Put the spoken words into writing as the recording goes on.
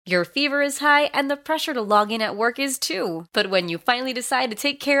Your fever is high and the pressure to log in at work is too. But when you finally decide to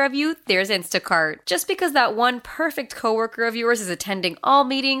take care of you, there's Instacart. Just because that one perfect coworker of yours is attending all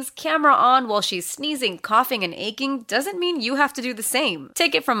meetings, camera on while she's sneezing, coughing, and aching, doesn't mean you have to do the same.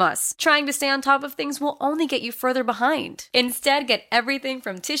 Take it from us. Trying to stay on top of things will only get you further behind. Instead, get everything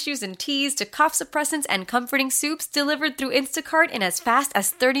from tissues and teas to cough suppressants and comforting soups delivered through Instacart in as fast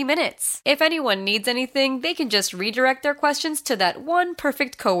as 30 minutes. If anyone needs anything, they can just redirect their questions to that one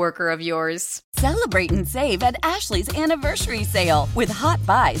perfect coworker of yours. Celebrate and save at Ashley's Anniversary Sale. With Hot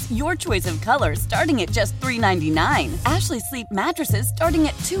Buys, your choice of colors starting at just $3.99. Ashley Sleep mattresses starting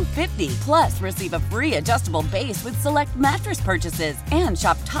at $2.50. Plus, receive a free adjustable base with select mattress purchases. And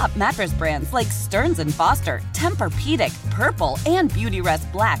shop top mattress brands like Stearns & Foster, Tempur-Pedic, Purple, and Beautyrest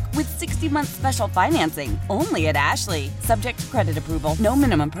Black with 60-month special financing. Only at Ashley. Subject to credit approval. No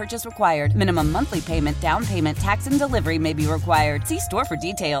minimum purchase required. Minimum monthly payment, down payment, tax, and delivery may be required. See store for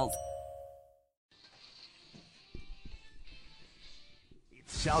details.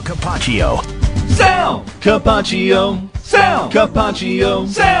 Sal Capaccio. Sal Capaccio. Sal Capaccio.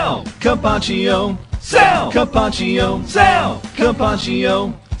 Sal Capaccio. Sal Capaccio. Sal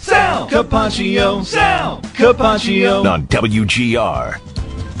Capaccio. Sal Capaccio. Sal Capaccio. On WGR.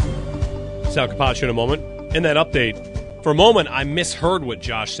 Sal Capaccio in a moment. In that update, for a moment, I misheard what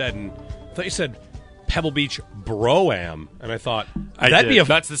Josh said, and I thought you said Pebble Beach Bro-Am, and I thought that'd be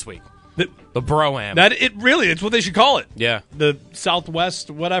That's this week. The Bro-Am. It's what they should call it. Yeah. The Southwest,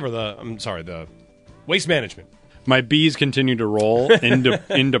 whatever, the Waste Management. My bees continue to roll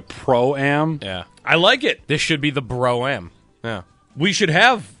into Pro-Am. Yeah. I like it. This should be the Bro-Am. Yeah. We should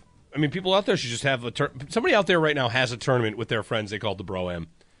have, people out there should just have somebody out there right now has a tournament with their friends they call it the Bro-Am.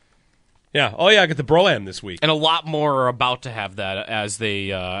 Yeah. Oh, yeah, I got the Bro-Am this week. And a lot more are about to have that as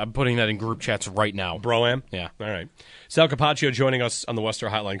they, I'm putting that in group chats right now. Bro-Am? Yeah. All right. Sal Capaccio joining us on the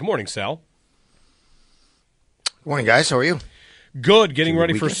Western Hotline. Good morning, Sal. Good morning, guys. How are you? Good. Getting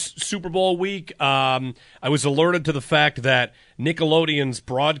ready for Super Bowl week. I was alerted to the fact that Nickelodeon's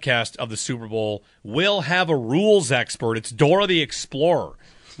broadcast of the Super Bowl will have a rules expert. It's Dora the Explorer.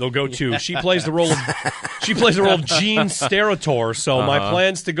 They'll go to. She plays the role of Gene Steratore. So my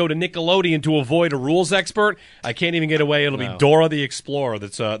plans to go to Nickelodeon to avoid a rules expert, I can't even get away. It'll be Dora the Explorer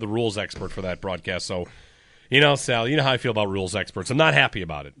that's the rules expert for that broadcast. So, Sal, you know how I feel about rules experts. I'm not happy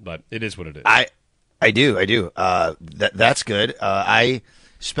about it, but it is what it is. I do. That's good. I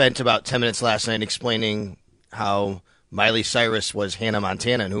spent about 10 minutes last night explaining how Miley Cyrus was Hannah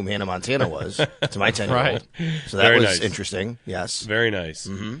Montana and whom Hannah Montana was to my 10-year-old. Right. So that was interesting. Yes. Very nice.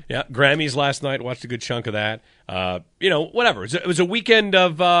 Mm-hmm. Yeah, Grammys last night. Watched a good chunk of that. Whatever. It was a weekend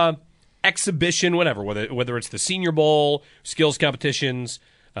of exhibition, whatever, whether it's the Senior Bowl, skills competitions,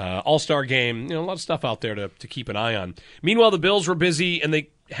 All-Star Game, a lot of stuff out there to keep an eye on. Meanwhile, the Bills were busy, and they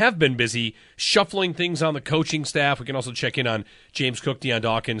have been busy shuffling things on the coaching staff. We can also check in on James Cook, Deion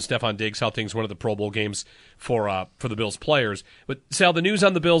Dawkins, Stephon Diggs, how things went at the Pro Bowl games for the Bills players. But, Sal, the news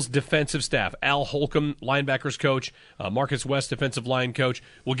on the Bills' defensive staff, Al Holcomb, linebackers coach, Marcus West, defensive line coach.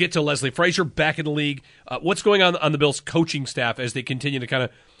 We'll get to Leslie Frazier back in the league. What's going on the Bills' coaching staff as they continue to kind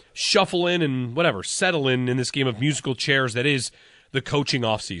of shuffle in and settle in this game of musical chairs that is the coaching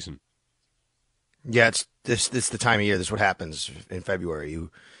offseason? Yeah, it's this the time of year. This is what happens in February.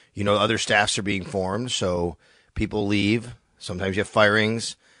 Other staffs are being formed, so people leave. Sometimes you have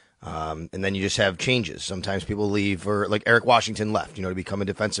firings, and then you just have changes. Sometimes people leave, or like Eric Washington left, to become a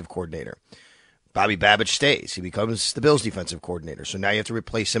defensive coordinator. Bobby Babbitt stays. He becomes the Bills' defensive coordinator. So now you have to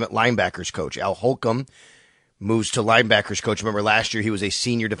replace him at linebackers coach. Al Holcomb moves to linebackers coach. Remember last year he was a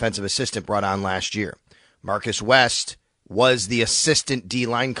senior defensive assistant brought on last year. Marcus West was the assistant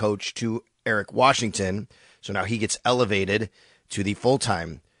D-line coach to Eric Washington, so now he gets elevated to the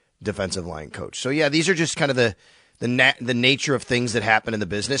full-time defensive line coach. So yeah, these are just kind of the nature of things that happen in the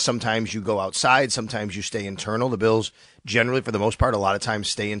business. Sometimes you go outside, sometimes you stay internal. The Bills generally, for the most part, a lot of times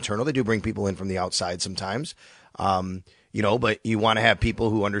stay internal. They do bring people in from the outside sometimes, but you want to have people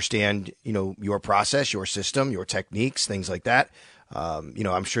who understand, your process, your system, your techniques, things like that.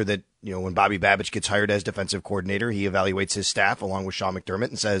 I'm sure that, when Bobby Babbitt gets hired as defensive coordinator, he evaluates his staff along with Sean McDermott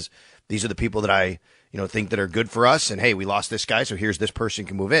and says, these are the people that I, think that are good for us. And hey, we lost this guy, so here's this person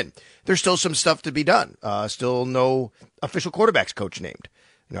can move in. There's still some stuff to be done. Still no official quarterbacks coach named.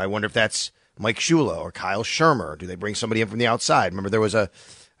 I wonder if that's Mike Shula or Kyle Shermer. Do they bring somebody in from the outside? Remember there was a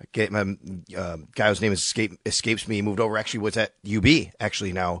guy whose name escapes me. He moved over, actually was at UB,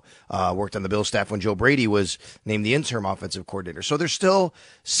 actually now worked on the Bills staff when Joe Brady was named the interim offensive coordinator. So there's still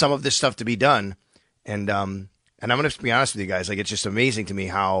some of this stuff to be done. And I'm going to be honest with you guys. It's just amazing to me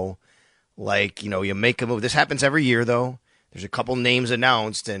how, you make a move. This happens every year, though. there's a couple names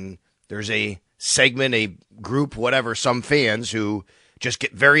announced, and there's a segment, a group, whatever, some fans who just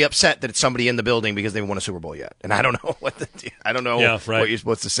get very upset that it's somebody in the building because they haven't won a Super Bowl yet. And I don't know what you're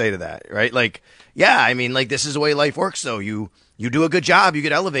supposed to say to that, right? Like, yeah, I mean, like, this is the way life works, though. You do a good job, you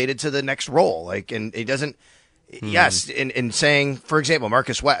get elevated to the next role. Like, and it doesn't, yes, in saying, for example,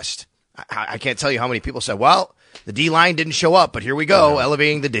 Marcus West, I can't tell you how many people said, well, the D-line didn't show up, but here we go,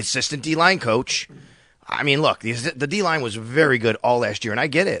 elevating the assistant D-line coach. I mean, look, the D-line was very good all last year, and I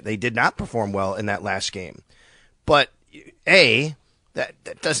get it. They did not perform well in that last game. But, that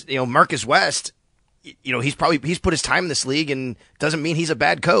does, Marcus West, he's put his time in this league, and doesn't mean he's a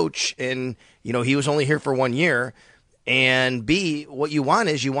bad coach, and, he was only here for 1 year. And B, what you want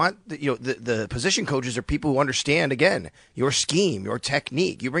is the position coaches are people who understand, again, your scheme, your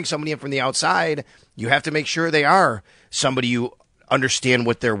technique. You bring somebody in from the outside, you have to make sure they are somebody you understand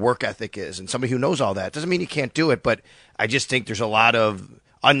what their work ethic is and somebody who knows all that. Doesn't mean you can't do it, but I just think there's a lot of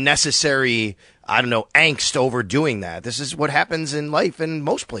unnecessary, angst over doing that. This is what happens in life in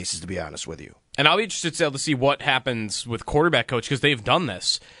most places, to be honest with you. And I'll be interested to see what happens with quarterback coach, because they've done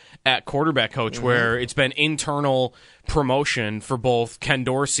this at quarterback coach where it's been internal promotion for both Ken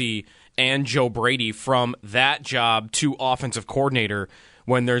Dorsey and Joe Brady from that job to offensive coordinator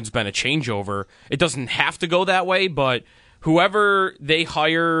when there's been a changeover. It doesn't have to go that way, but whoever they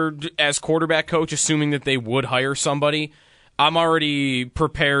hired as quarterback coach, assuming that they would hire somebody, I'm already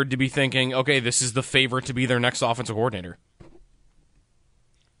prepared to be thinking, okay, this is the favorite to be their next offensive coordinator.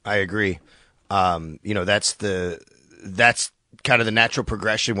 I agree. That's kind of the natural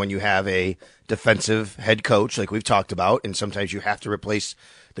progression when you have a defensive head coach, like we've talked about, and sometimes you have to replace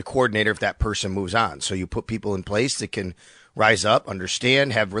the coordinator if that person moves on. So you put people in place that can rise up,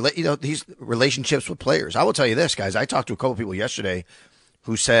 understand, have these relationships with players. I will tell you this, guys. I talked to a couple people yesterday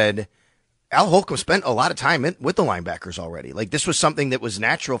who said Al Holcomb spent a lot of time with the linebackers already. Like, this was something that was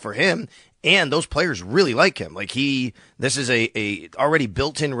natural for him, and those players really like him. Like, this is a already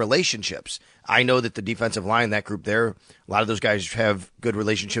built-in relationships. I know that the defensive line, that group there, a lot of those guys have good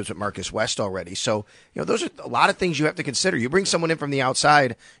relationships with Marcus West already. So, those are a lot of things you have to consider. You bring someone in from the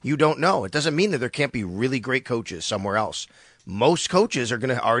outside, you don't know. It doesn't mean that there can't be really great coaches somewhere else. Most coaches are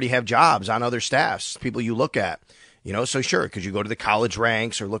going to already have jobs on other staffs, people you look at. So sure, because you go to the college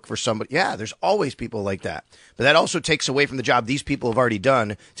ranks or look for somebody. Yeah, there's always people like that. But that also takes away from the job these people have already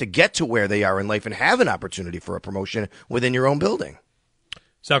done to get to where they are in life and have an opportunity for a promotion within your own building.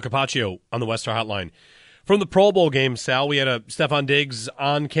 Sal Capaccio on the Westar Hotline. From the Pro Bowl game, Sal, we had a Stefon Diggs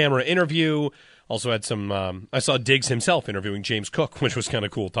on-camera interview. Also had some, I saw Diggs himself interviewing James Cook, which was kind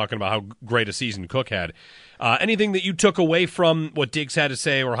of cool, talking about how great a season Cook had. Anything that you took away from what Diggs had to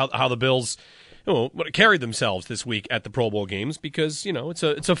say, or how the Bills carried themselves this week at the Pro Bowl games? Because,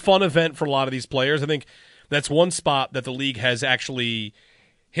 it's a fun event for a lot of these players. I think that's one spot that the league has actually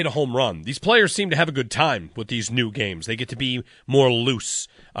hit a home run. These players seem to have a good time with these new games. They get to be more loose,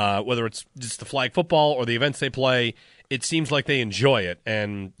 whether it's just the flag football or the events they play. It seems like they enjoy it,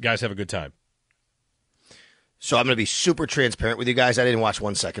 and guys have a good time. So I'm going to be super transparent with you guys. I didn't watch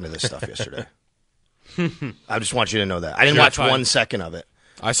 1 second of this stuff yesterday. I just want you to know that. I didn't watch 1 second of it.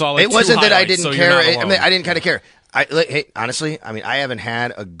 I saw it wasn't that I didn't so care. I didn't kind of care. Honestly, I haven't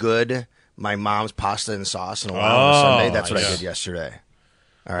had a good my mom's pasta and sauce in a while on Sunday. That's what I did yesterday.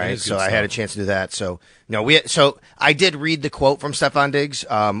 All right, so I had a chance to do that. So so I did read the quote from Stefon Diggs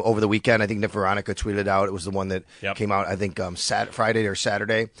over the weekend. I think Nick Veronica tweeted it out. It was the one that came out, I think, Friday or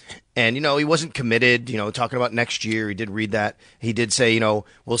Saturday. And he wasn't committed. Talking about next year, he did read that. He did say,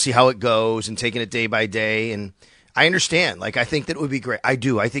 we'll see how it goes and taking it day by day. And I understand. Like, I think that it would be great. I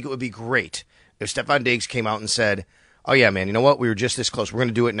do. I think it would be great if Stefon Diggs came out and said, oh yeah, man, you know what? We were just this close. We're going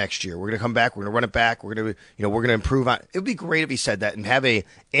to do it next year. We're going to come back. We're going to run it back. We're going to, we're going to improve on it. It would be great if he said that and have a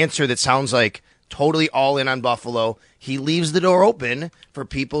answer that sounds like totally all in on Buffalo. He leaves the door open for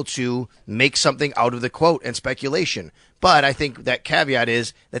people to make something out of the quote and speculation. But I think that caveat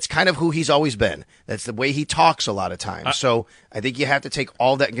is that's kind of who he's always been. That's the way he talks a lot of times. So I think you have to take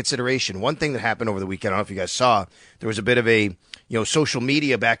all that in consideration. One thing that happened over the weekend, I don't know if you guys saw, there was a bit of a social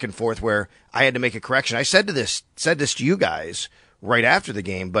media back and forth where I had to make a correction. I said this to you guys right after the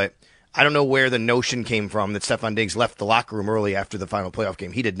game, but I don't know where the notion came from that Stefon Diggs left the locker room early after the final playoff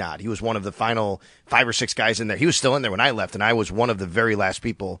game. He did not. He was one of the final 5 or 6 guys in there. He was still in there when I left, and I was one of the very last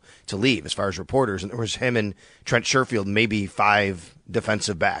people to leave as far as reporters. And there was him and Trent Sherfield, maybe 5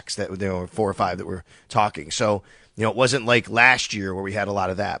 defensive backs, that 4 or 5 that were talking. So, it wasn't like last year where we had a lot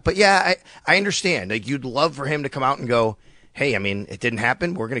of that. But yeah, I understand. Like, you'd love for him to come out and go, hey, it didn't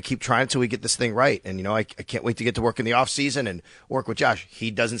happen. We're going to keep trying until we get this thing right. And, I can't wait to get to work in the off season and work with Josh.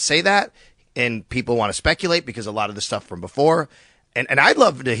 He doesn't say that. and people want to speculate because a lot of the stuff from before, and I'd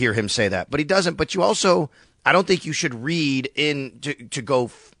love to hear him say that, but he doesn't. But you also, I don't think you should read in to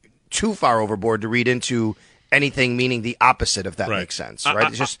go too far overboard to read into anything meaning the opposite, if that makes sense, right?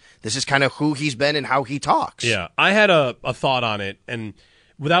 It's just, this is kind of who he's been and how he talks. Yeah, I had a thought on it, and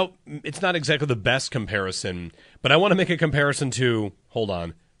it's not exactly the best comparison, but I want to make a comparison to,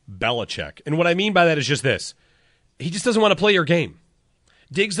 Belichick. And what I mean by that is just this. He just doesn't want to play your game.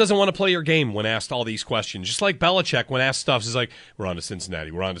 Diggs doesn't want to play your game when asked all these questions. Just like Belichick, when asked stuff, is like, we're on to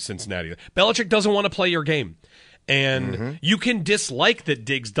Cincinnati. Belichick doesn't want to play your game. And you can dislike that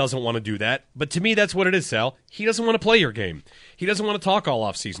Diggs doesn't want to do that, but to me, that's what it is, Sal. He doesn't want to play your game. He doesn't want to talk all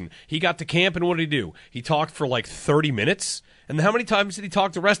offseason. He got to camp, and what did he do? He talked for like 30 minutes, and how many times did he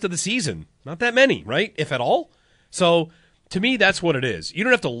talk the rest of the season? Not that many, right? If at all. So, to me, that's what it is. You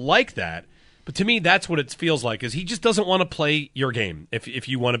don't have to like that, but to me, that's what it feels like, is he just doesn't want to play your game if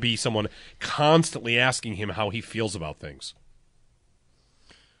you want to be someone constantly asking him how he feels about things.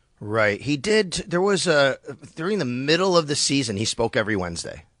 Right. He did. There was during the middle of the season, he spoke every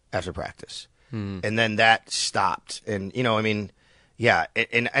Wednesday after practice. And then that stopped. And, yeah.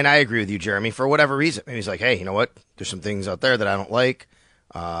 And I agree with you, Jeremy, for whatever reason. Maybe he's like, hey, you know what? There's some things out there that I don't like.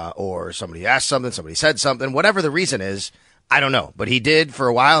 Or somebody asked something, somebody said something. Whatever the reason is, I don't know. But he did for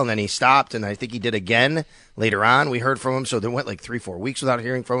a while, and then he stopped. And I think he did again later on. We heard from him. So there went like 3-4 weeks without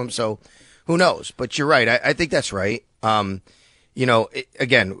hearing from him. So who knows? But you're right. I think that's right. Again,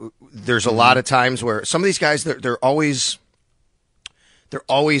 there's a lot of times where some of these guys, they're always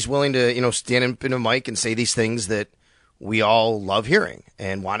willing to, stand up in a mic and say these things that we all love hearing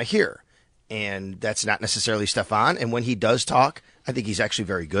and want to hear. And that's not necessarily Stefan. And when he does talk, I think he's actually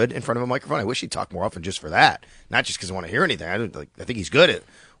very good in front of a microphone. I wish he'd talk more often just for that, not just because I want to hear anything. I think he's good at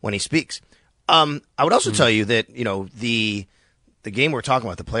when he speaks. I would also tell you that, the game we're talking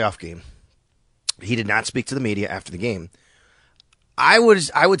about, the playoff game, he did not speak to the media after the game. I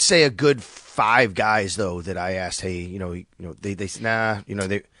would say a good 5 guys though that I asked, hey, they said, nah,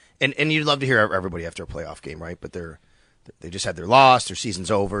 and you'd love to hear everybody after a playoff game, right? But they just had their loss, their season's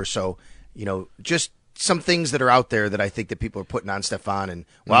over, so just some things that are out there that I think that people are putting on Stefan, and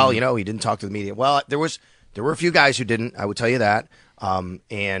he didn't talk to the media. Well, there were a few guys who didn't, I would tell you that,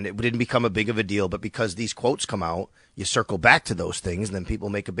 and it didn't become a big of a deal, but because these quotes come out, you circle back to those things, and then people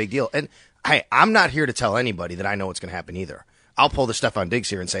make a big deal. And I'm not here to tell anybody that I know what's going to happen either. I'll pull the Stefan Diggs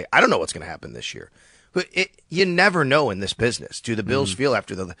here and say, I don't know what's going to happen this year. But you never know in this business. Do the Bills feel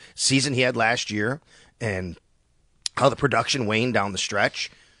after the season he had last year and how the production waned down the stretch?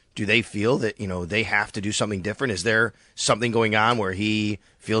 Do they feel that, they have to do something different? Is there something going on where he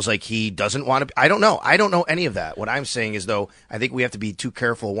feels like he doesn't want to? I don't know. I don't know any of that. What I'm saying is, though, I think we have to be too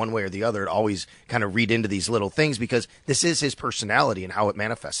careful one way or the other to always kind of read into these little things because this is his personality and how it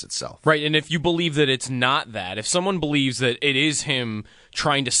manifests itself. Right, and if you believe that it's not that, if someone believes that it is him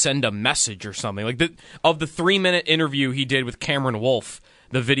trying to send a message or something, like of the 3-minute interview he did with Cameron Wolfe,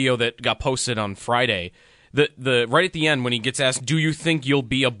 the video that got posted on Friday, the right at the end when he gets asked, do you think you'll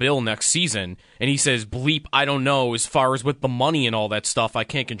be a Bill next season? And he says, bleep, I don't know. As far as with the money and all that stuff, I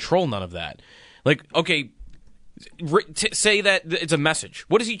can't control none of that. Like, okay, say that it's a message.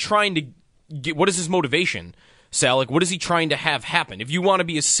 What is he trying to get? What is his motivation, Sal? Like, what is he trying to have happen? If you want to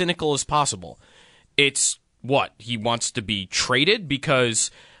be as cynical as possible, it's what? He wants to be traded because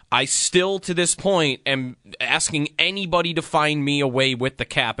I still, to this point, am asking anybody to find me a way with the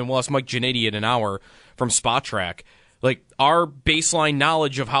cap, and we'll ask Mike Giannetti in an hour from Spot Track. Like, our baseline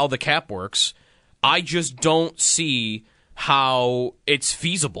knowledge of how the cap works, I just don't see how it's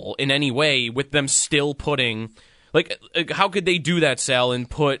feasible in any way with them still putting, like how could they do that, Sal, and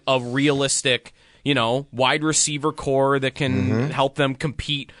put a realistic, wide receiver core that can help them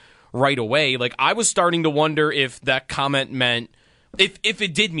compete right away? Like, I was starting to wonder if that comment meant, if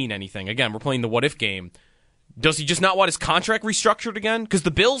it did mean anything. Again, we're playing the what if game. Does he just not want his contract restructured again? Because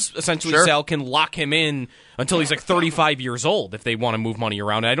the Bills, essentially, Sure. Sal, can lock him in until he's like 35 years old if they want to move money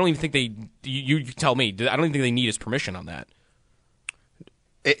around. And I don't even think you tell me, I don't even think they need his permission on that.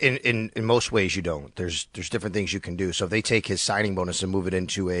 In most ways, you don't. There's different things you can do. So if they take his signing bonus and move it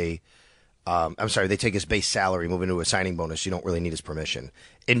into they take his base salary, move into a signing bonus, you don't really need his permission.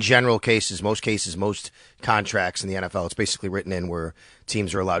 In general cases, most contracts in the NFL, it's basically written in where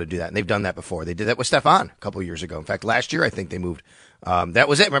teams are allowed to do that. And they've done that before. They did that with Stefan a couple of years ago. In fact, last year, I think they moved. That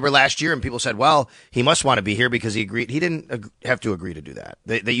was it. Remember last year? And people said, well, he must want to be here because he agreed. He didn't have to agree to do that.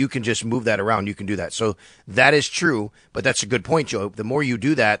 That you can just move that around. You can do that. So that is true. But that's a good point, Joe. The more you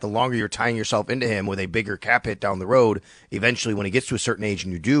do that, the longer you're tying yourself into him with a bigger cap hit down the road. Eventually, when he gets to a certain age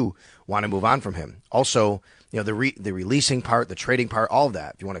and you do want to move on from him. Also, the releasing part, the trading part, all of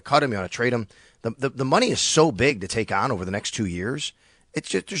that. If you want to cut him, you want to trade him. The money is so big to take on over the next 2 years.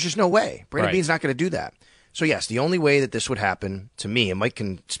 There's just no way. Brandon Beane's not going to do that. So yes, the only way that this would happen to me, and Mike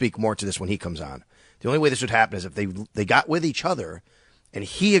can speak more to this when he comes on. The only way this would happen is if they got with each other, and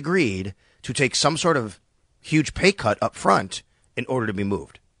he agreed to take some sort of huge pay cut up front in order to be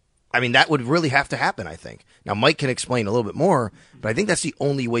moved. I mean, that would really have to happen, I think. Now, Mike can explain a little bit more, but I think that's the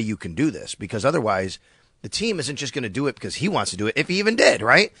only way you can do this, because otherwise the team isn't just going to do it because he wants to do it, if he even did,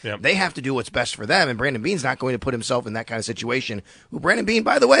 right? Yep. They have to do what's best for them, and Brandon Beane's not going to put himself in that kind of situation. Who Brandon Beane,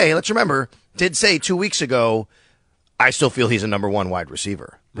 by the way, let's remember, did say 2 weeks ago, I still feel he's a number one wide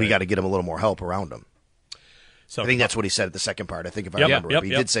receiver. We got to get him a little more help around him. So I think that's what he said at the second part, I think, if I remember. He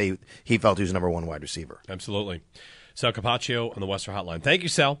did say he felt he was a number one wide receiver. Absolutely. Sal Capaccio on the Western Hotline. Thank you,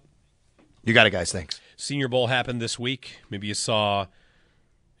 Sal. You got it, guys. Thanks. Senior Bowl happened this week. Maybe you saw,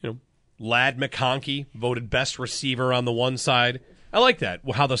 Ladd McConkey voted best receiver on the one side. I like that,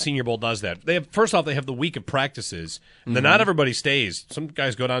 how the Senior Bowl does that. First off, they have the week of practices, and then not everybody stays. Some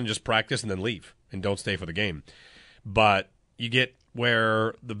guys go down and just practice and then leave and don't stay for the game. But you get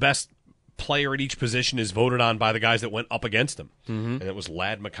where the best player at each position is voted on by the guys that went up against them. And it was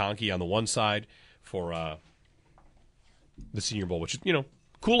Ladd McConkey on the one side for the Senior Bowl, which is,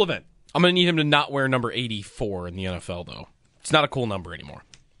 cool event. I'm going to need him to not wear number 84 in the NFL, though. It's not a cool number anymore.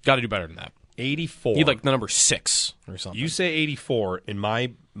 Got to do better than that. 84. He'd like the number 6 or something. You say 84, in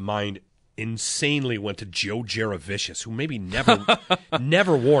my mind, insanely went to Joe Jaravicius, who maybe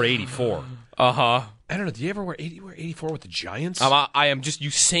never wore 84. Uh-huh. I don't know. Did you ever wear 84 with the Giants? I am just, you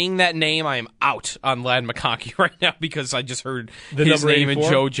saying that name, I am out on Ladd McConkey right now because I just heard the his number name 84?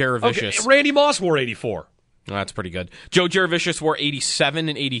 and Joe Jaravicius. Okay, Randy Moss wore 84. Oh, that's pretty good. Joe Jaravicius wore 87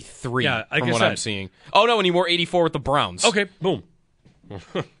 and 83 from what I'm seeing. Oh, no, and he wore 84 with the Browns. Okay, boom.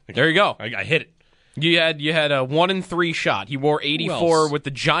 There you go. I hit it. You had a 1-3 shot. He wore 84 with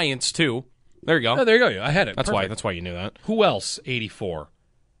the Giants, too. There you go. Oh, there you go. I had it. That's why you knew that. Who else? 84.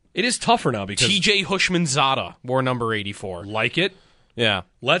 It is tougher now because TJ Hushmanzada wore number 84. Like it? Yeah.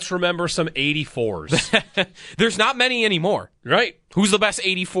 Let's remember some 84s. There's not many anymore. Right. Who's the best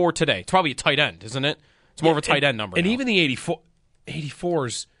 84 today? It's probably a tight end, isn't it? It's more of a tight end number. And now. even the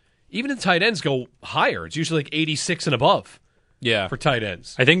 84s, even the tight ends go higher. It's usually like 86 and above. Yeah. For tight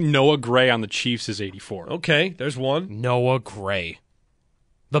ends. I think Noah Gray on the Chiefs is 84. Okay, there's one. Noah Gray.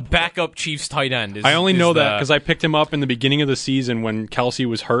 The backup Chiefs tight end. I only know that because I picked him up in the beginning of the season when Kelsey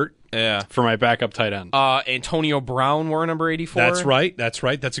was hurt. Yeah. For my backup tight end. Antonio Brown wore number 84. That's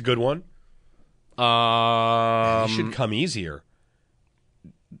right. That's a good one. It should come easier.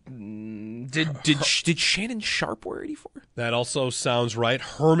 Did Shannon Sharp wear 84? That also sounds right.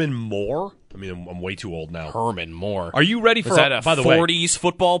 Herman Moore. I mean, I'm way too old now. Herman Moore. Are you ready for Is that a by the way, 40s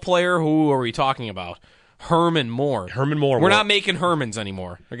football player? Who are we talking about? Herman Moore. Herman Moore. We're not making Hermans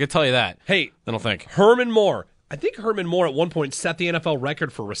anymore. I can tell you that. Hey, I don't think. Herman Moore. I think Herman Moore at one point set the NFL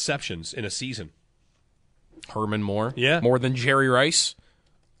record for receptions in a season. Herman Moore? Yeah. More than Jerry Rice?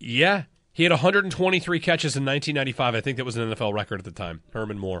 Yeah. He had 123 catches in 1995. I think that was an NFL record at the time.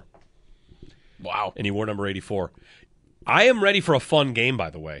 Herman Moore. Wow. And he wore number 84. I am ready for a fun game,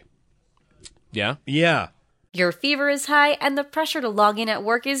 by the way. Yeah? Yeah. Your fever is high and the pressure to log in at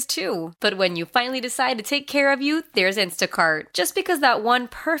work is too. But when you finally decide to take care of you, there's Instacart. Just because that one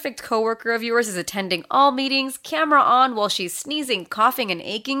perfect coworker of yours is attending all meetings, camera on while she's sneezing, coughing, and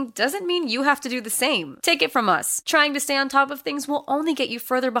aching, doesn't mean you have to do the same. Take it from us. Trying to stay on top of things will only get you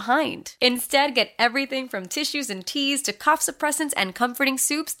further behind. Instead, get everything from tissues and teas to cough suppressants and comforting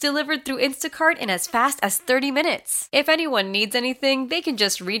soups delivered through Instacart in as fast as 30 minutes. If anyone needs anything, they can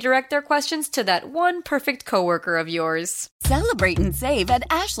just redirect their questions to that one perfect coworker of yours. Celebrate and save at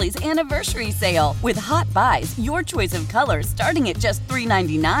Ashley's Anniversary Sale. With Hot Buys, your choice of colors starting at just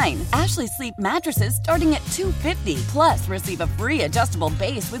 $3.99. Ashley Sleep mattresses starting at $2.50. Plus, receive a free adjustable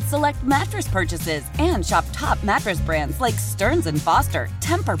base with select mattress purchases. And shop top mattress brands like Stearns & Foster,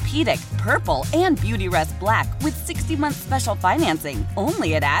 Tempur-Pedic, Purple, and Beautyrest Black with 60-month special financing.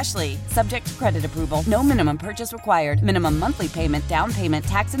 Only at Ashley. Subject to credit approval. No minimum purchase required. Minimum monthly payment, down payment,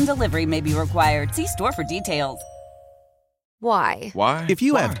 tax, and delivery may be required. See store for details. Why? Why? If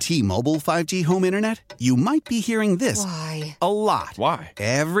you have T-Mobile 5G home internet, you might be hearing this Why? a lot. Why?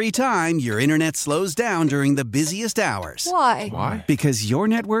 Every time your internet slows down during the busiest hours. Why? Why? Because your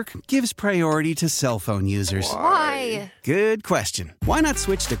network gives priority to cell phone users. Why? Good question. Why not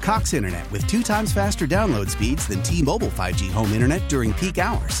switch to Cox Internet with 2 times faster download speeds than T-Mobile 5G home internet during peak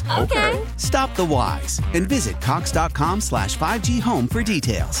hours? Okay. Stop the whys and visit cox.com/5G home for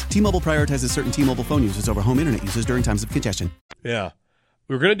details. T-Mobile prioritizes certain T-Mobile phone users over home internet users during times of congestion. Yeah.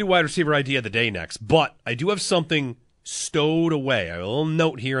 We were going to do wide receiver idea of the day next, but I do have something stowed away. I have a little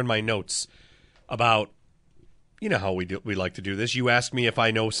note here in my notes about, you know how we like to do this. You ask me if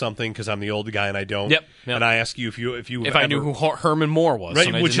I know something because I'm the old guy and I don't. Yep. And I ask you if I knew who Herman Moore was,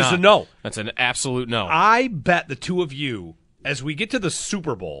 right, which is a no. That's an absolute no. I bet the two of you, as we get to the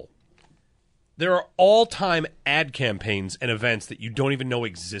Super Bowl, there are all-time ad campaigns and events that you don't even know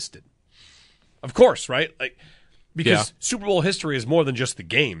existed. Of course, right? Because Super Bowl history is more than just the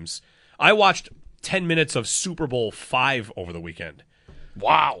games. I watched 10 minutes of Super Bowl V over the weekend.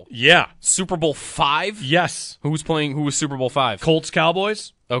 Wow. Yeah. Super Bowl V? Yes. Who was Super Bowl V? Colts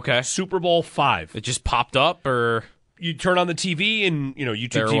Cowboys. Okay. Super Bowl V. It just popped up, or you turn on the TV and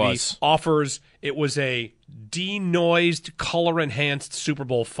YouTube there TV offers. It was a denoised, color enhanced Super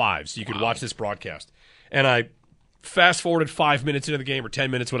Bowl V, so you could watch this broadcast. And I fast forwarded 5 minutes into the game or 10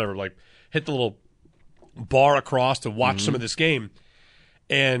 minutes, whatever. Hit the little bar across to watch some of this game,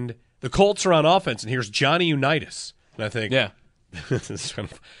 and the Colts are on offense. And here's Johnny Unitas, and I think, this is kind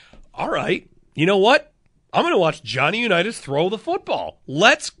of, all right, you know what? I'm going to watch Johnny Unitas throw the football.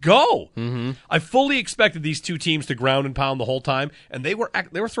 Let's go. Mm-hmm. I fully expected these two teams to ground and pound the whole time, and they were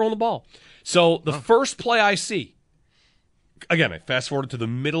throwing the ball. So the first play I see, again, I fast forwarded to the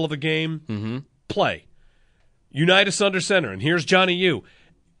middle of the game, play. Unitas under center, and here's Johnny U.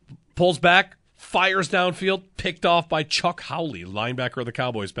 Pulls back, fires downfield, picked off by Chuck Howley, linebacker of the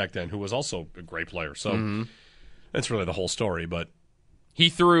Cowboys back then, who was also a great player. So that's really the whole story, but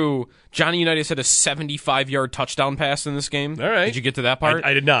Johnny Unitas had a 75-yard touchdown pass in this game. All right. Did you get to that part?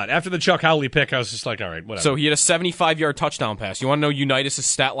 I did not. After the Chuck Howley pick, I was just like, all right, whatever. So he had a 75-yard touchdown pass. You want to know Unitas'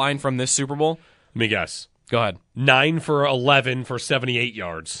 stat line from this Super Bowl? Let me guess. Go ahead. 9 for 11 for 78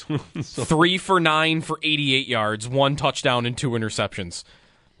 yards. 3 for 9 for 88 yards, 1 touchdown and 2 interceptions.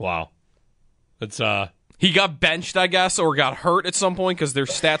 Wow. That's He got benched, I guess, or got hurt at some point because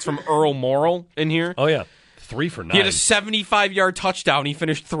there's stats from Earl Morrall in here. Oh, yeah. 3 for 9. He had a 75-yard touchdown. He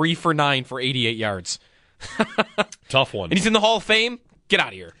finished 3 for 9 for 88 yards. Tough one. And he's in the Hall of Fame? Get out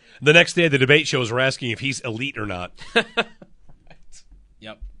of here. The next day, the debate shows were asking if he's elite or not.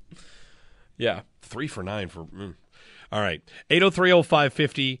 Yep. Yeah. 3 for 9 for... All right.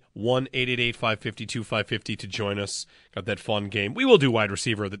 803-0550, 1-888-552-550 to join us. Got that fun game. We will do wide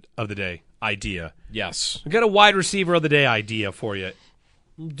receiver of the day idea. Yes. We got a wide receiver of the day idea for you.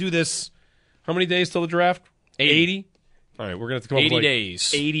 We'll do this... How many days till the draft? 80? All right, we're going to have to come up with 80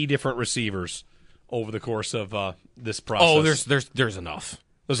 days. 80 different receivers over the course of this process. Oh, there's enough.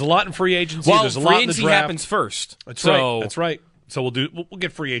 There's a lot in free agency. Well, There's a free lot in the agency draft. happens first. That's right. That's right. So we'll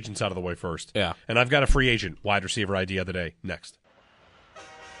get free agents out of the way first. Yeah. And I've got a free agent wide receiver idea of the day next.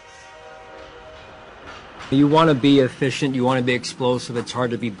 You want to be efficient, you want to be explosive, it's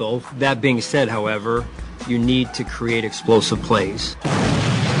hard to be both. That being said, however, you need to create explosive plays.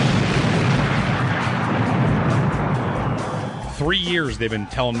 3 years they've been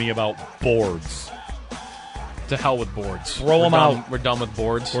telling me about boards. To hell with boards. Throw them out. We're done with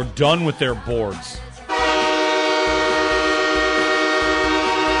boards. We're done with their boards.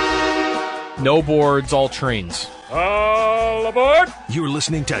 No boards, all trains. All aboard! You're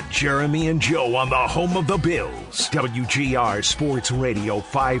listening to Jeremy and Joe on the home of the Bills. WGR Sports Radio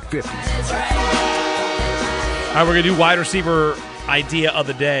 550. All right, we're going to do wide receiver idea of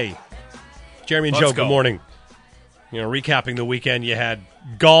the day. Jeremy and Joe, good morning. Recapping the weekend, you had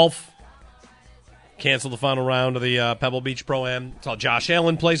golf. Canceled the final round of the Pebble Beach Pro-Am. Saw Josh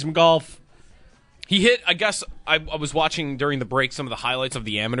Allen play some golf. He hit, I guess, I was watching during the break some of the highlights of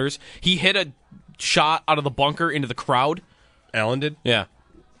the amateurs. He hit a shot out of the bunker into the crowd. Allen did? Yeah.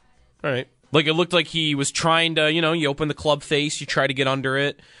 All right. Like, it looked like he was trying to, you open the club face, you try to get under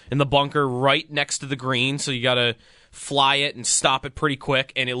it in the bunker right next to the green, so you got to fly it and stop it pretty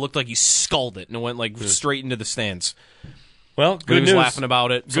quick, and it looked like he sculled it, and it went, straight into the stands. Well, good news. He was laughing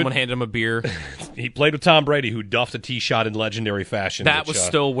about it. Someone handed him a beer. He played with Tom Brady, who duffed a tee shot in legendary fashion. That was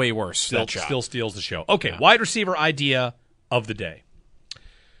still way worse. Still steals the show. Okay, wide receiver idea of the day.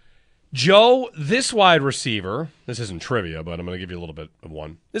 Joe, this wide receiver, this isn't trivia, but I'm going to give you a little bit of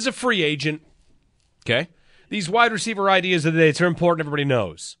one. This is a free agent. Okay. These wide receiver ideas of the day, they're important, everybody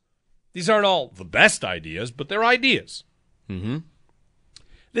knows. These aren't all the best ideas, but they're ideas. Mm-hmm.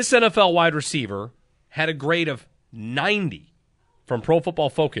 This NFL wide receiver had a grade of 90 from Pro Football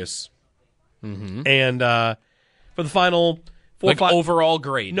Focus. Mm-hmm. And for the final overall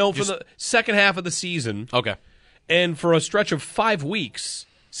grade? No, for the second half of the season. Okay. And for a stretch of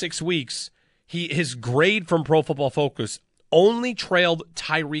 6 weeks, his grade from Pro Football Focus only trailed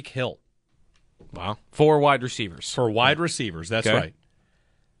Tyreek Hill. Wow. 4 wide receivers. For wide receivers, that's right.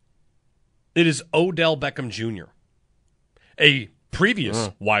 It is Odell Beckham Jr., a previous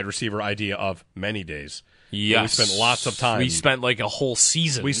wide receiver idea of many days. Yes. We spent lots of time. We spent like a whole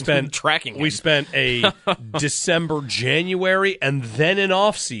season tracking him. We spent a December, January, and then an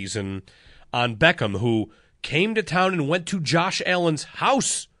off season on Beckham, who came to town and went to Josh Allen's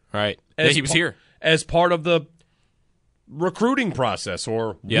house. Right. He was here. As part of the recruiting process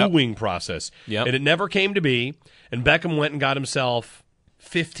or wooing process. Yep. And it never came to be. And Beckham went and got himself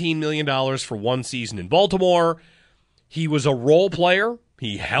 $15 million for one season in Baltimore. He was a role player.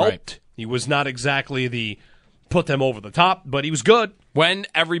 He helped. Right. He was not exactly the put them over the top, but he was good. When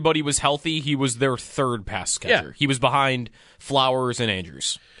everybody was healthy, he was their third pass catcher. Yeah. He was behind Flowers and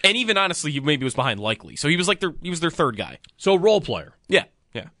Andrews. And even honestly, he maybe was behind Likely. So he was their third guy. So role player. Yeah.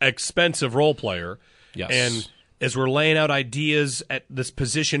 Expensive role player. Yes. And as we're laying out ideas at this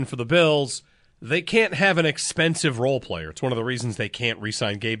position for the Bills, they can't have an expensive role player. It's one of the reasons they can't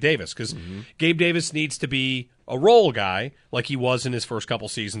re-sign Gabe Davis, because Gabe Davis needs to be a role guy like he was in his first couple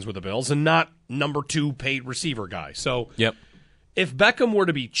seasons with the Bills and not number 2 paid receiver guy. So if Beckham were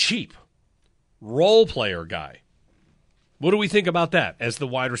to be cheap, role player guy, what do we think about that as the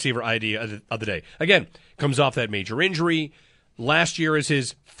wide receiver idea of the day? Again, comes off that major injury. Last year is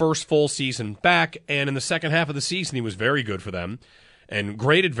his first full season back, and in the second half of the season he was very good for them and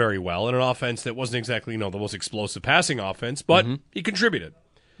graded very well in an offense that wasn't exactly the most explosive passing offense, but he contributed.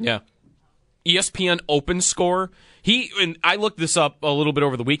 Yeah. ESPN Open Score. And I looked this up a little bit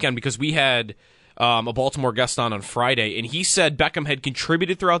over the weekend because we had a Baltimore guest on Friday, and he said Beckham had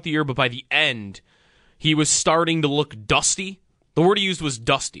contributed throughout the year, but by the end, he was starting to look dusty. The word he used was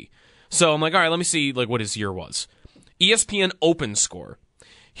dusty. So I'm like, all right, let me see what his year was. ESPN Open Score.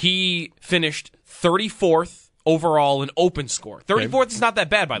 He finished 34th overall in Open Score. 34th is not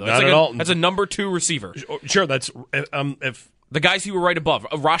that bad, by the way. Not at all. That's a number 2 receiver. Sure, that's if the guys who were right above.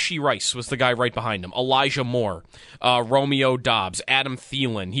 Rashee Rice was the guy right behind him. Elijah Moore, Romeo Doubs, Adam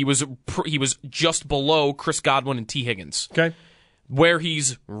Thielen. He was just below Chris Godwin and T. Higgins. Okay. Where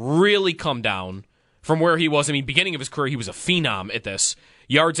he's really come down from where he was. I mean, beginning of his career, he was a phenom at this.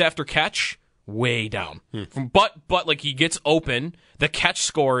 Yards after catch, way down. But he gets open. The catch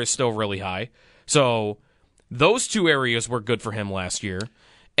score is still really high. So those two areas were good for him last year.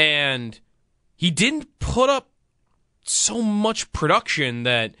 And he didn't put up so much production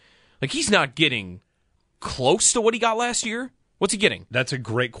that he's not getting close to what he got last year. What's he getting? That's a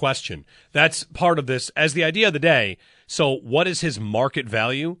great question. That's part of this as the idea of the day. So what is his market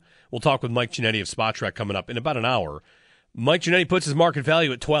value? We'll talk with Mike Giannetti of Spotrac coming up in about an hour. Mike Giannetti puts his market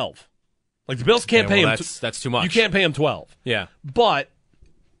value at 12. The Bills can't pay him. That's too much. You can't pay him 12. Yeah. But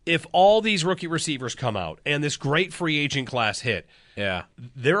if all these rookie receivers come out and this great free agent class hit,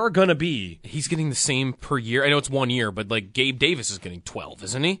 there are going to be... He's getting the same per year. I know it's 1 year, but Gabe Davis is getting 12,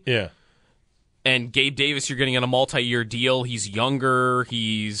 isn't he? Yeah. And Gabe Davis, you're getting on a multi-year deal. He's younger.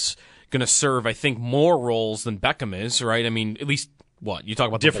 He's going to serve, I think, more roles than Beckham is, right? I mean, at least, you talk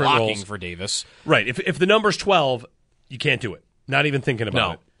about different the blocking roles for Davis. Right. If the number's 12, you can't do it. Not even thinking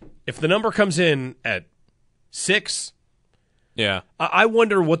about it. If the number comes in at 6, I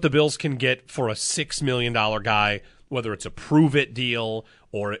wonder what the Bills can get for a $6 million guy, whether it's a prove-it deal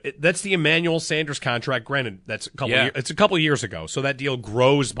or that's the Emmanuel Sanders contract. Granted, that's it's a couple years ago, so that deal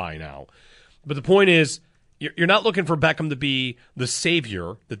grows by now. But the point is, you're not looking for Beckham to be the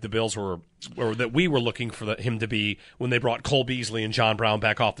savior that the Bills were, or that we were looking for him to be when they brought Cole Beasley and John Brown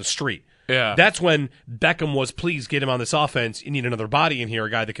back off the street. Yeah. That's when Beckham was, please get him on this offense. You need another body in here, a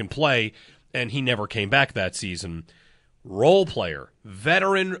guy that can play, and he never came back that season. Role player,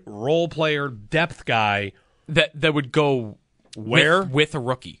 veteran role player, depth guy. That would go where? With a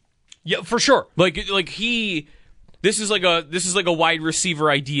rookie. Yeah, for sure. This is like a wide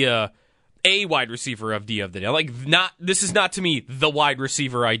receiver idea. A wide receiver idea of the day. This is not to me the wide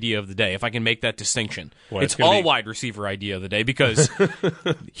receiver idea of the day, if I can make that distinction. Well, it's all wide receiver idea of the day because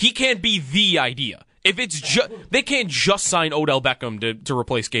he can't be the idea. If it's they can't just sign Odell Beckham to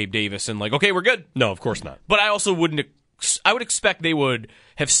replace Gabe Davis and okay, we're good. No, of course not. But I also I would expect they would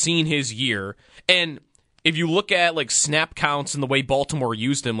have seen his year. And if you look at snap counts and the way Baltimore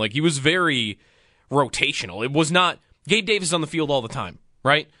used him, he was very rotational. It was not Gabe Davis on the field all the time,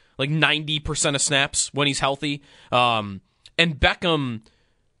 right? 90% of snaps when he's healthy. And Beckham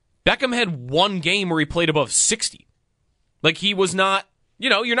had one game where he played above 60. He was not,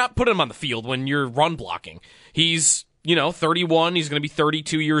 you're not putting him on the field when you're run blocking. He's, 31. He's going to be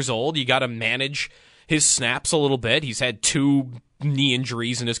 32 years old. You got to manage his snaps a little bit. He's had 2 knee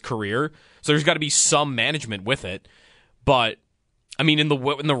injuries in his career. So there's got to be some management with it. But, I mean, in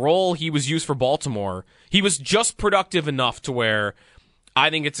the role he was used for Baltimore, he was just productive enough to where I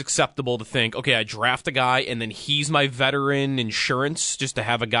think it's acceptable to think, okay, I draft a guy and then he's my veteran insurance just to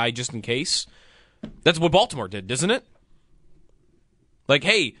have a guy just in case. That's what Baltimore did, isn't it? Like,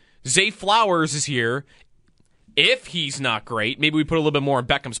 hey, Zay Flowers is here. If he's not great, maybe we put a little bit more on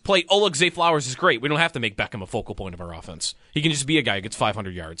Beckham's plate. Oh, look, Zay Flowers is great. We don't have to make Beckham a focal point of our offense. He can just be a guy who gets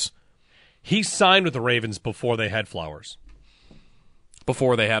 500 yards. He signed with the Ravens before they had Flowers.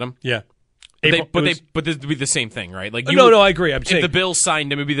 Before they had him? Yeah. But this would be the same thing, right? Like no, I agree. I'm if saying the Bills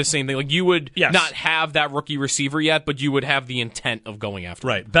signed him, it would be the same thing. Like you would not have that rookie receiver yet, but you would have the intent of going after him.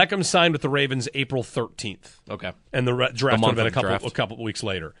 Right. Beckham signed with the Ravens April 13th. Okay. And the draft would have been a couple weeks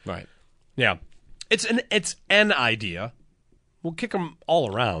later. Right. Yeah. It's an idea. We'll kick them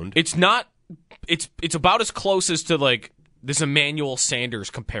all around. It's not. It's about as close as to like this Emmanuel Sanders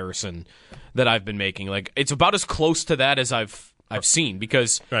comparison that I've been making. Like it's about as close to that as I've seen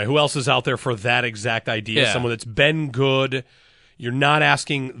because right. Who else is out there for that exact idea? Yeah. Someone that's been good. You're not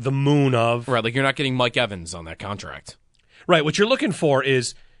asking the moon of. Right. Like you're not getting Mike Evans on that contract. Right. What you're looking for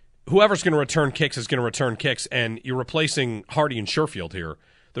is whoever's going to return kicks is going to return kicks, and you're replacing Hardy and Sherfield here.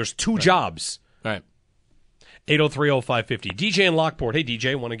 There's two jobs. Right. 8030550. DJ in Lockport. Hey,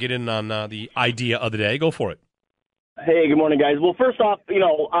 DJ, want to get in on the idea of the day? Go for it. Hey, good morning, guys. Well, first off,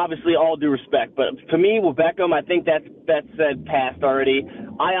 obviously all due respect, but to me, with Beckham, I think that's said past already.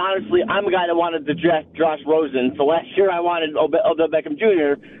 I'm a guy that wanted to draft Josh Rosen, so last year I wanted Odell Beckham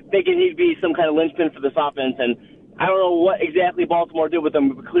Jr., thinking he'd be some kind of linchpin for this offense, and I don't know what exactly Baltimore did with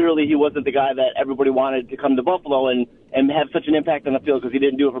him, but clearly he wasn't the guy that everybody wanted to come to Buffalo and have such an impact on the field because he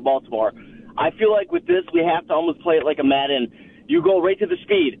didn't do it for Baltimore. I feel like with this, we have to almost play it like a Madden. You go right to the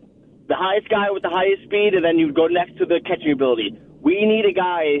speed. The highest guy with the highest speed, and then you go next to the catching ability. We need a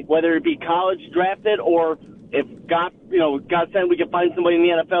guy, whether it be college drafted or if God send we can find somebody in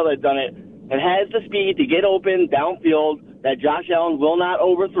the NFL that's done it, that has the speed to get open downfield, that Josh Allen will not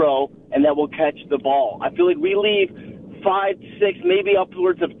overthrow, and that will catch the ball. I feel like we leave 5, 6, maybe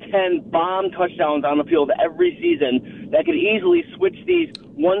upwards of 10 bomb touchdowns on the field every season that could easily switch these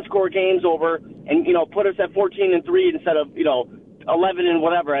one-score games over and, put us at 14-3 instead of, 11 and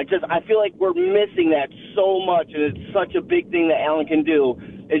whatever. I feel like we're missing that so much, and it's such a big thing that Allen can do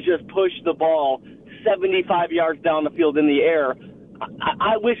is just push the ball 75 yards down the field in the air.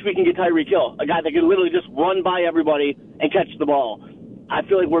 I wish we can get Tyreek Hill, a guy that can literally just run by everybody and catch the ball. I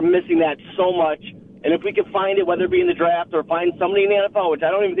feel like we're missing that so much. And if we can find it, whether it be in the draft or find somebody in the NFL, which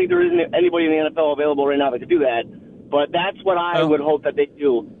I don't even think there is anybody in the NFL available right now that could do that, but that's what I would hope that they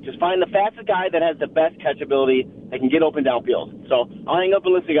do. Just find the fastest guy that has the best catchability that can get open downfield. So I'll hang up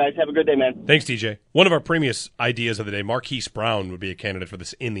and listen, guys. Have a good day, man. Thanks, DJ. One of our previous ideas of the day, Marquise Brown would be a candidate for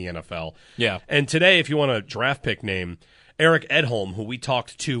this in the NFL. Yeah. And today, if you want a draft pick name, Eric Edholm, who we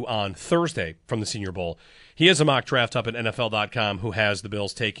talked to on Thursday from the Senior Bowl, he has a mock draft up at NFL.com which has the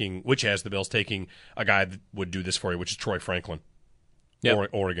Bills taking a guy that would do this for you, which is Troy Franklin,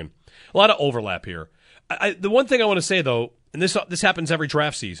 Oregon. A lot of overlap here. The one thing I want to say, though, and this happens every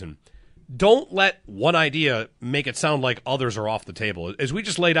draft season, don't let one idea make it sound like others are off the table. As we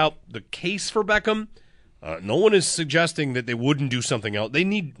just laid out the case for Beckham, no one is suggesting that they wouldn't do something else. They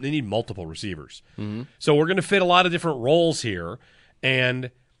need multiple receivers. Mm-hmm. So we're going to fit a lot of different roles here, and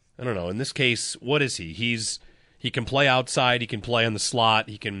I don't know. In this case, what is he? He can play outside. He can play on the slot.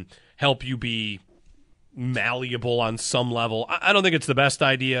 He can help you be malleable on some level. I don't think it's the best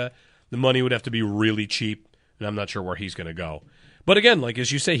idea. The money would have to be really cheap, and I'm not sure where he's going to go. But again, like as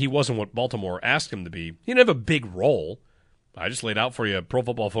you say, he wasn't what Baltimore asked him to be. He didn't have a big role. I just laid out for you. Pro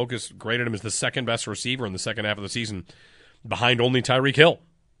Football Focus graded him as the second best receiver in the second half of the season, behind only Tyreek Hill.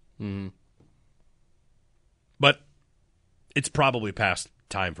 Mm-hmm. But it's probably past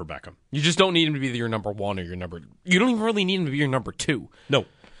time for Beckham. You just don't need him to be your number one or your number. You don't even really need him to be your number two. No.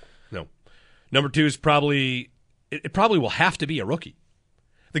 Number two is probably it probably will have to be a rookie.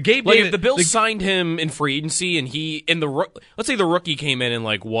 If the Bills signed him in free agency, and let's say the rookie came in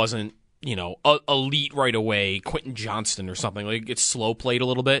and wasn't elite right away, Quentin Johnston or something, it's slow played a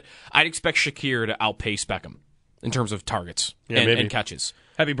little bit. I'd expect Shakir to outpace Beckham in terms of targets and catches.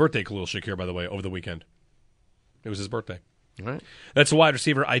 Happy birthday, Khalil Shakir, by the way, over the weekend. It was his birthday. All right. That's the wide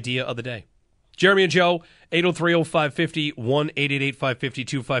receiver idea of the day. Jeremy and Joe, 803-0550,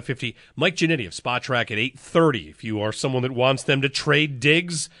 1-888-550-2550. Mike Giannitti of Spot Track at 8:30. If you are someone that wants them to trade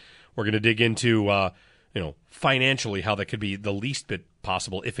Diggs, we're going to dig into financially how that could be the least bit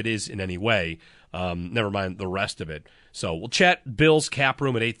possible, if it is in any way. Never mind the rest of it. So we'll chat Bills Cap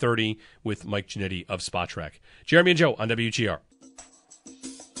Room at 8:30 with Mike Giannitti of Spot Track. Jeremy and Joe on WGR.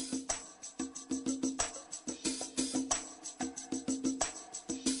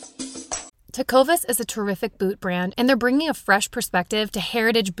 Tecovas is a terrific boot brand, and they're bringing a fresh perspective to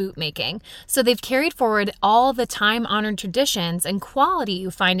heritage boot making. So they've carried forward all the time-honored traditions and quality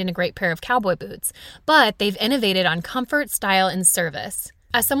you find in a great pair of cowboy boots, but they've innovated on comfort, style, and service.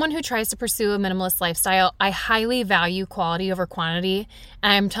 As someone who tries to pursue a minimalist lifestyle, I highly value quality over quantity,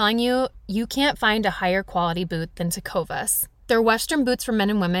 and I'm telling you, you can't find a higher quality boot than Tecovas. Their Western boots for men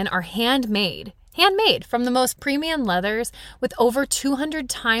and women are handmade from the most premium leathers with over 200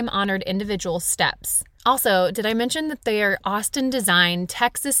 time-honored individual steps. Also, did I mention that they are Austin-designed,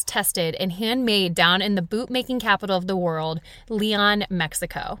 Texas-tested, and handmade down in the boot-making capital of the world, Leon,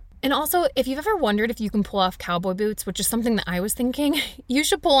 Mexico. And also, if you've ever wondered if you can pull off cowboy boots, which is something that I was thinking, you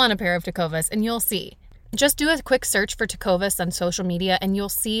should pull on a pair of Tecovas and you'll see. Just do a quick search for Tecovas on social media and you'll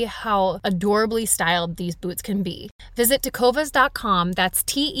see how adorably styled these boots can be. Visit tecovas.com, that's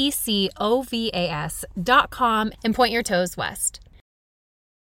TECOVAS.com, and point your toes west.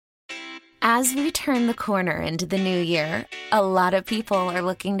 As we turn the corner into the new year, a lot of people are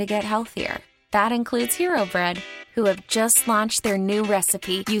looking to get healthier. That includes Hero Bread, who have just launched their new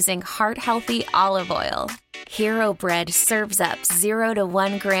recipe using heart-healthy olive oil. Hero Bread serves up 0 to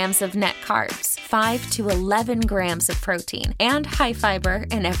 1 grams of net carbs, 5 to 11 grams of protein, and high fiber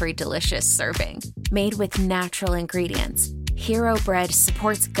in every delicious serving. Made with natural ingredients, Hero Bread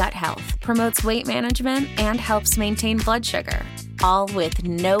supports gut health, promotes weight management, and helps maintain blood sugar. All with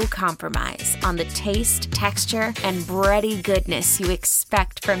no compromise on the taste, texture, and bready goodness you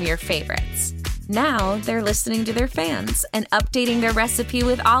expect from your favorites. Now they're listening to their fans and updating their recipe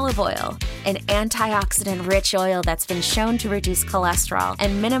with olive oil, an antioxidant-rich oil that's been shown to reduce cholesterol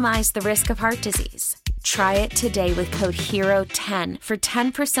and minimize the risk of heart disease. Try it today with code HERO10 for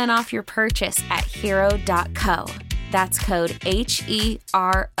 10% off your purchase at hero.co. That's code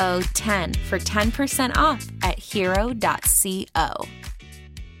HERO10 for 10% off at hero.co.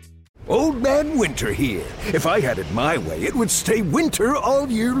 Old Man Winter here. If I had it my way, it would stay winter all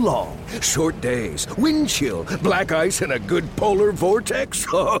year long. Short days, wind chill, black ice, and a good polar vortex.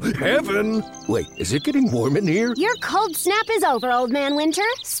 Oh, heaven. Wait, is it getting warm in here? Your cold snap is over, Old Man Winter.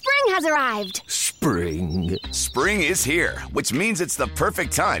 Spring has arrived. Spring. Spring is here, which means it's the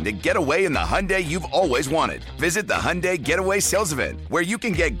perfect time to get away in the Hyundai you've always wanted. Visit the Hyundai Getaway Sales Event, where you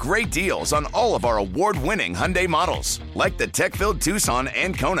can get great deals on all of our award-winning Hyundai models, like the tech-filled Tucson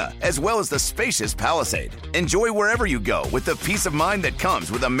and Kona, as well as the spacious Palisade. Enjoy wherever you go with the peace of mind that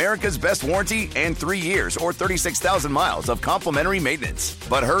comes with America's best warranty and 3 years or 36,000 miles of complimentary maintenance.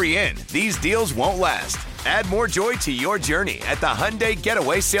 But hurry in, these deals won't last. Add more joy to your journey at the Hyundai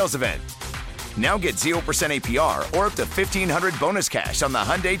Getaway Sales Event. Now get 0% APR or up to $1,500 bonus cash on the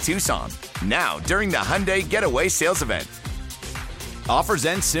Hyundai Tucson. Now during the Hyundai Getaway Sales Event. Offers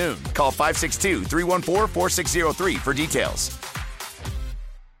end soon. Call 562-314-4603 for details.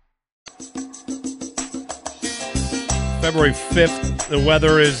 February 5th, the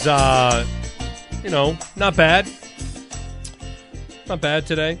weather is, not bad. Not bad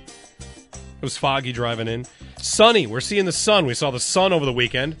today. It was foggy driving in. Sunny. We're seeing the sun. We saw the sun over the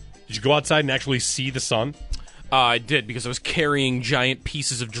weekend. Did you go outside and actually see the sun? I did, because I was carrying giant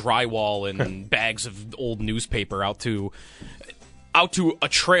pieces of drywall and bags of old newspaper out to a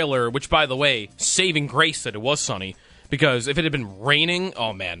trailer, which, by the way, saving grace that it was sunny. Because if it had been raining,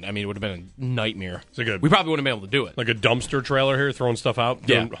 oh man, it would have been a nightmare. We probably wouldn't have been able to do it. Like a dumpster trailer here, throwing stuff out,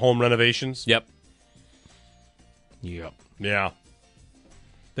 doing home renovations? Yep. Yeah.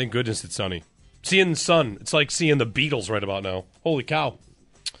 Thank goodness it's sunny. Seeing the sun, it's like seeing the Beatles right about now. Holy cow.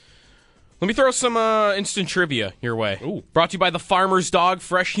 Let me throw some instant trivia your way. Ooh. Brought to you by The Farmer's Dog,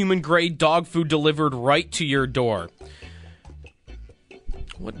 fresh human-grade dog food delivered right to your door.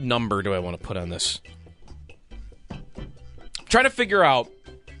 What number do I want to put on this? Trying to figure out,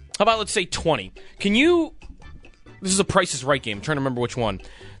 how about, let's say, 20. Can you, this is a Price is Right game, I'm trying to remember which one.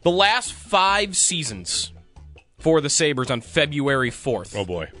 The last 5 seasons for the Sabres on February 4th. Oh,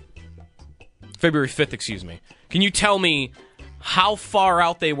 boy. February 5th, excuse me. Can you tell me how far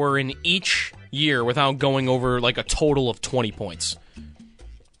out they were in each year without going over, like, a total of 20 points?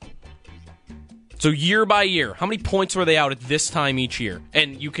 So year by year, how many points were they out at this time each year?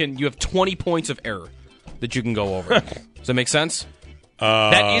 And you have 20 points of error that you can go over. Does that make sense?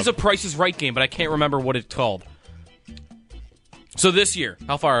 That is a Price is Right game, but I can't remember what it's called. So this year,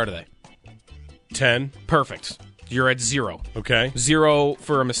 how far out are they? 10. Perfect. You're at 0. Okay. 0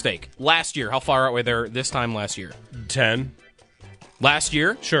 for a mistake. Last year, how far out were they this time last year? 10. Last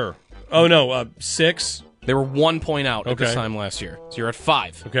year? Sure. Oh, no, 6. They were 1 point out at this time last year. So you're at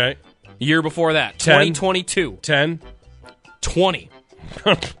 5. Okay. Year before that, 10. 2022. 10. 20.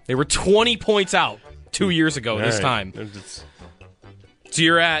 They were 20 points out 2 years ago this time. So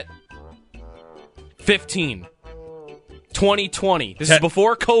you're at 15. 2020. This is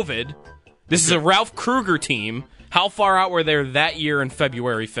before COVID. This is a Ralph Kruger team. How far out were they that year in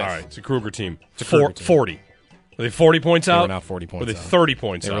February 5th? All right, it's a Kruger team. It's a Kruger team. 40. Were they 40 points out? They were not 40 points out. Were they 30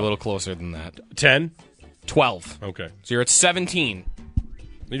 points out? They were a little closer than that. 10? 12. Okay. So you're at 17.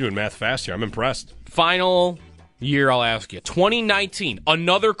 You're doing math fast here. I'm impressed. Final year, I'll ask you. 2019,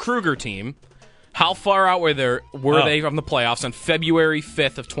 another Kruger team. How far out were they from the playoffs on February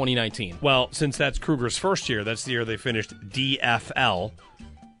 5th of 2019? Well, since that's Kruger's first year, that's the year they finished DFL.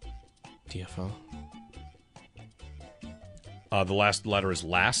 DFL? The last letter is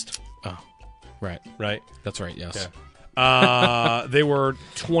last. Oh, right. Right? That's right, yes. Yeah. They were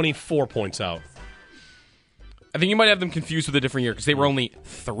 24 points out. I think you might have them confused with a different year because they were only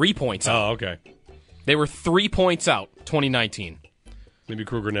 3 points out. Oh, okay. They were 3 points out, 2019. Maybe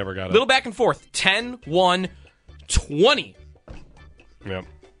Kruger never got it. Little back and forth. 10, 1, 20. Yep.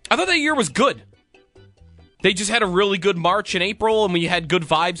 I thought that year was good. They just had a really good March and April, and we had good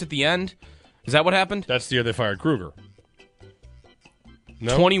vibes at the end. Is that what happened? That's the year they fired Kruger.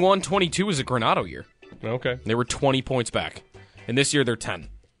 No? 21-22 was a Granato year. Okay. They were 20 points back. And this year they're 10.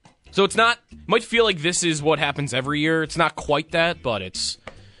 So it's not, might feel like this is what happens every year. It's not quite that, but it's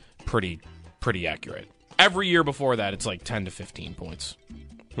pretty accurate. Every year before that, it's like 10 to 15 points.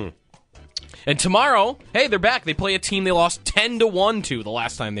 And tomorrow, hey, they're back. They play a team they lost 10-1 to the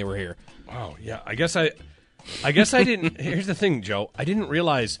last time they were here. Wow, yeah. I guess I didn't. Here's the thing, Joe. I didn't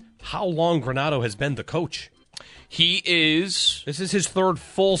realize how long Granato has been the coach. He is. This is his third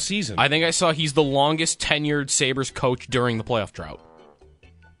full season. I think I saw he's the longest tenured Sabres coach during the playoff drought.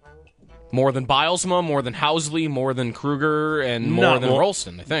 More than Bilesma, more than Housley, more than Kruger, and more than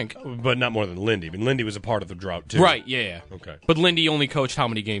Rolston, I think. But not more than Lindy. I mean, Lindy was a part of the drought, too. Right, yeah. Okay. But Lindy only coached how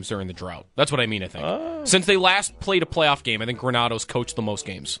many games during the drought? That's what I mean, I think. Since they last played a playoff game, I think Granato's coached the most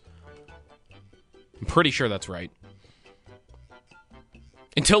games. I'm pretty sure that's right.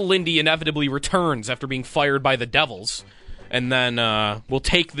 Until Lindy inevitably returns after being fired by the Devils, and then will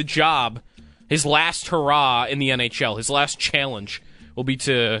take the job, his last hurrah in the NHL, his last challenge will be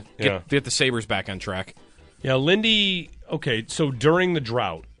to get the Sabres back on track. Yeah, Lindy, okay, so during the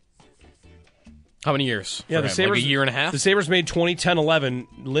drought. How many years? Yeah, the Sabres, like a year and a half? The Sabres made 2010-11.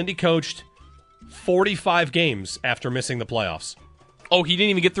 Lindy coached 45 games after missing the playoffs. Oh, he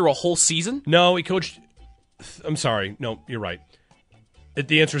didn't even get through a whole season? No, he coached, I'm sorry, no, you're right.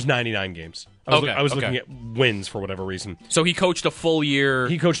 The answer is 99 games. I was looking at wins for whatever reason. So he coached a full year.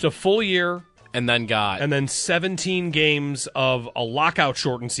 He coached a full year. And then 17 games of a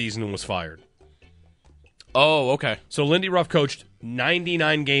lockout-shortened season and was fired. Oh, okay. So Lindy Ruff coached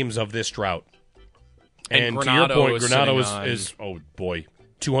 99 games of this drought. And Granato to your point, Granato is is, oh boy,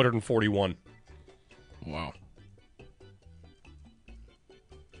 241. Wow.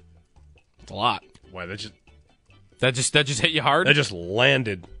 It's a lot. Why, that just hit you hard? That just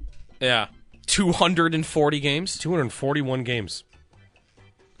landed. Yeah. 240 games? 241 games.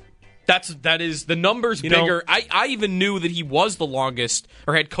 That is the number's bigger. I even knew that he was the longest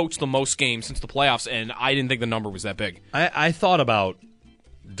or had coached the most games since the playoffs, and I didn't think the number was that big. I thought about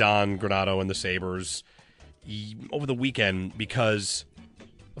Don Granato and the Sabres over the weekend because,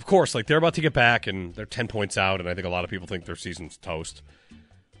 of course, like they're about to get back and they're 10 points out, and I think a lot of people think their season's toast.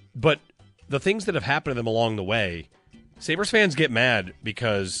 But the things that have happened to them along the way, Sabres fans get mad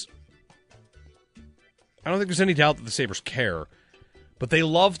because I don't think there's any doubt that the Sabres care. But they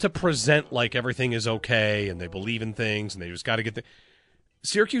love to present like everything is okay and they believe in things and they just got to get the...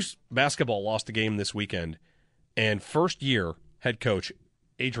 Syracuse basketball lost a game this weekend, and first-year head coach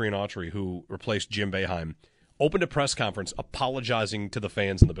Adrian Autry, who replaced Jim Boeheim, opened a press conference apologizing to the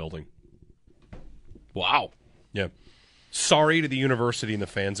fans in the building. Wow. Yeah. Sorry to the university and the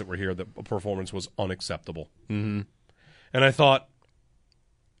fans that were here that the performance was unacceptable. Mm-hmm. And I thought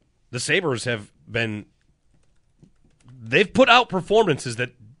the Sabres have been... They've put out performances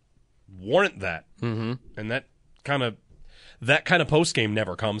that warrant that, and that kind of post game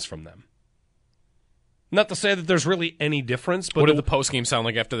never comes from them. Not to say that there's really any difference, but what did the post game sound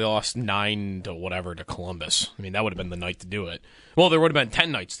like after they lost 9 to whatever to Columbus? I mean, that would have been the night to do it. Well, there would have been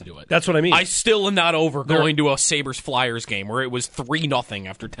 10 nights to do it. That's what I mean. I still am not over going to a Sabres Flyers game where it was 3-0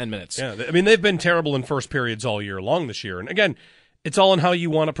 after 10 minutes. Yeah, I mean they've been terrible in first periods all year long this year, and again, it's all in how you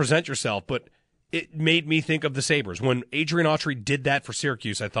want to present yourself, but. It made me think of the Sabres. When Adrian Autry did that for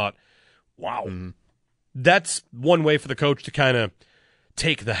Syracuse, I thought, wow, that's one way for the coach to kind of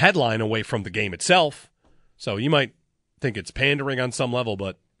take the headline away from the game itself. So you might think it's pandering on some level,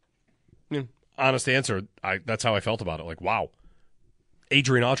 but honest answer, that's how I felt about it. Like, wow,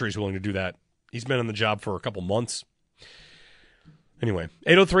 Adrian Autry is willing to do that. He's been on the job for a couple months. Anyway,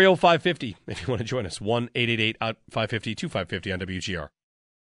 803-0550 if you want to join us. 1-888-550-2550 on WGR.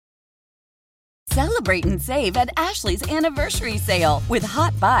 Celebrate and save at Ashley's Anniversary Sale. With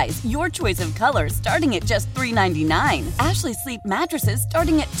Hot Buys, your choice of colors starting at just $3.99. Ashley Sleep mattresses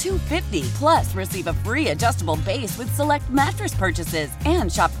starting at $2.50. Plus, receive a free adjustable base with select mattress purchases.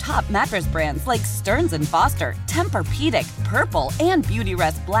 And shop top mattress brands like Stearns & Foster, Tempur-Pedic, Purple, and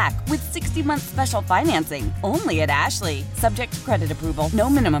Beautyrest Black with 60-month special financing. Only at Ashley. Subject to credit approval. No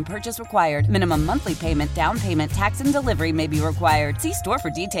minimum purchase required. Minimum monthly payment, down payment, tax, and delivery may be required. See store for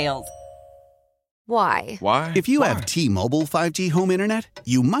details. Why? Why? If you have T-Mobile 5G home internet,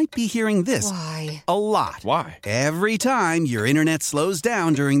 you might be hearing this Why? a lot. Why? Every time your internet slows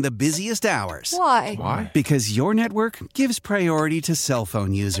down during the busiest hours. Why? Why? Because your network gives priority to cell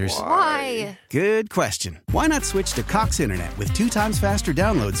phone users. Why? Good question. Why not switch to Cox Internet with 2 times faster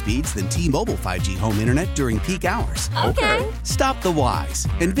download speeds than T-Mobile 5G home internet during peak hours? Okay. Stop the whys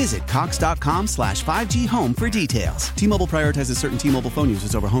and visit cox.com/5G home for details. T-Mobile prioritizes certain T-Mobile phone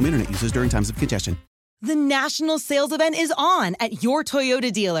users over home internet users during times of congestion. The national sales event is on at your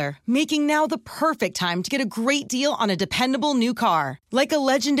Toyota dealer, making now the perfect time to get a great deal on a dependable new car. Like a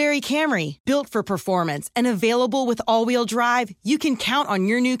legendary Camry, built for performance and available with all-wheel drive, you can count on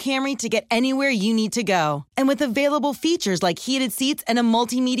your new Camry to get anywhere you need to go. And with available features like heated seats and a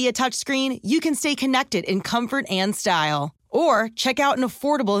multimedia touchscreen, you can stay connected in comfort and style. Or check out an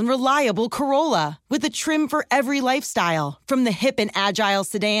affordable and reliable Corolla with a trim for every lifestyle. From the hip and agile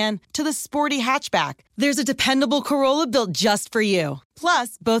sedan to the sporty hatchback, there's a dependable Corolla built just for you.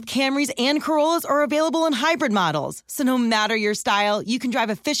 Plus, both Camrys and Corollas are available in hybrid models. So no matter your style, you can drive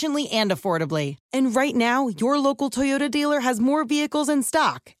efficiently and affordably. And right now, your local Toyota dealer has more vehicles in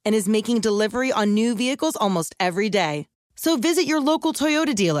stock and is making delivery on new vehicles almost every day. So visit your local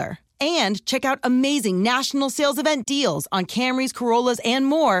Toyota dealer. And check out amazing national sales event deals on Camrys, Corollas, and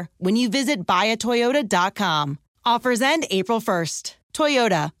more when you visit buyatoyota.com. Offers end April 1st.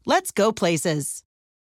 Toyota, let's go places.